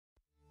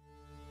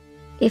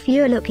If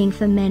you're looking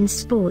for men's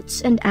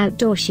sports and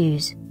outdoor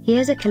shoes,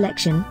 here's a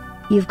collection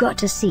you've got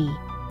to see.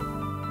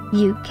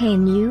 UK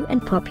new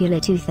and popular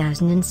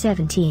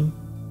 2017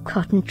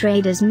 Cotton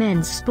Traders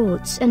men's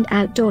sports and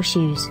outdoor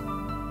shoes.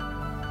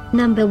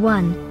 Number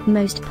 1,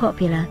 most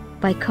popular,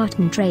 by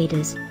Cotton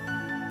Traders.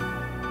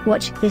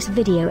 Watch this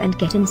video and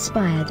get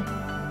inspired.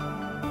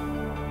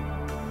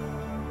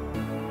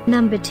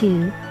 Number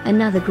 2,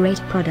 another great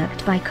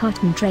product by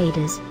Cotton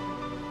Traders.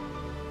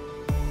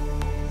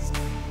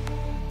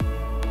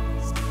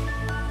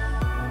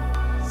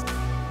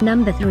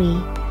 Number 3.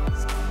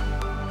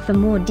 For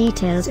more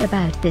details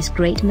about this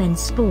great men's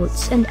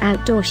sports and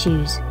outdoor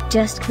shoes,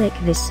 just click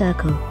this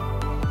circle.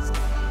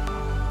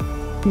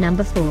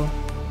 Number 4.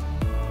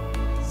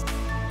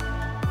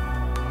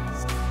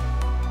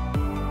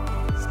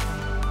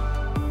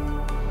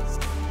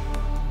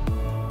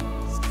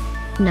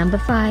 Number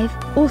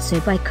 5, also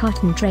by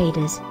Cotton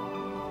Traders.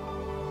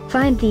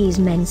 Find these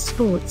men's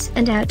sports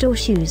and outdoor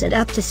shoes at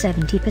up to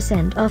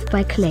 70% off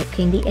by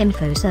clicking the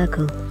info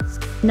circle.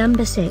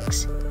 Number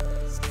 6.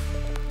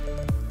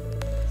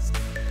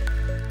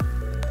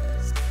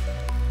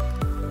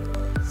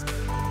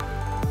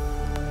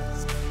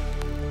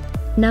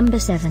 Number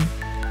 7.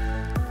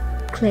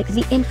 Click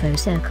the info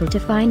circle to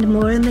find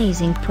more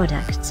amazing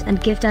products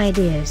and gift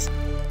ideas.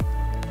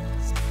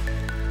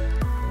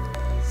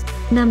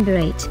 Number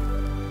 8.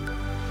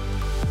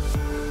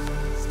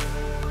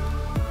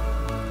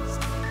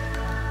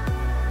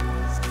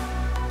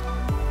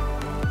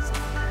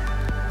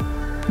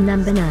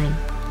 Number 9.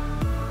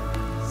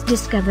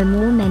 Discover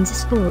more men's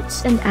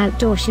sports and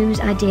outdoor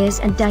shoes ideas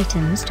and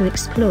items to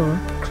explore,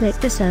 click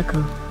the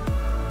circle.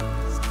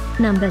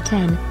 Number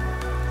 10.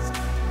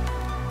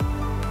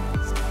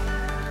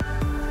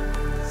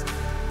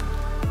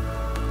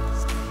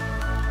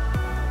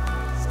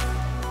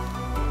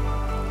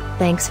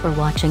 Thanks for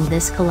watching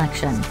this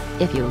collection.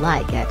 If you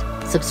like it,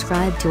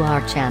 subscribe to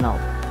our channel.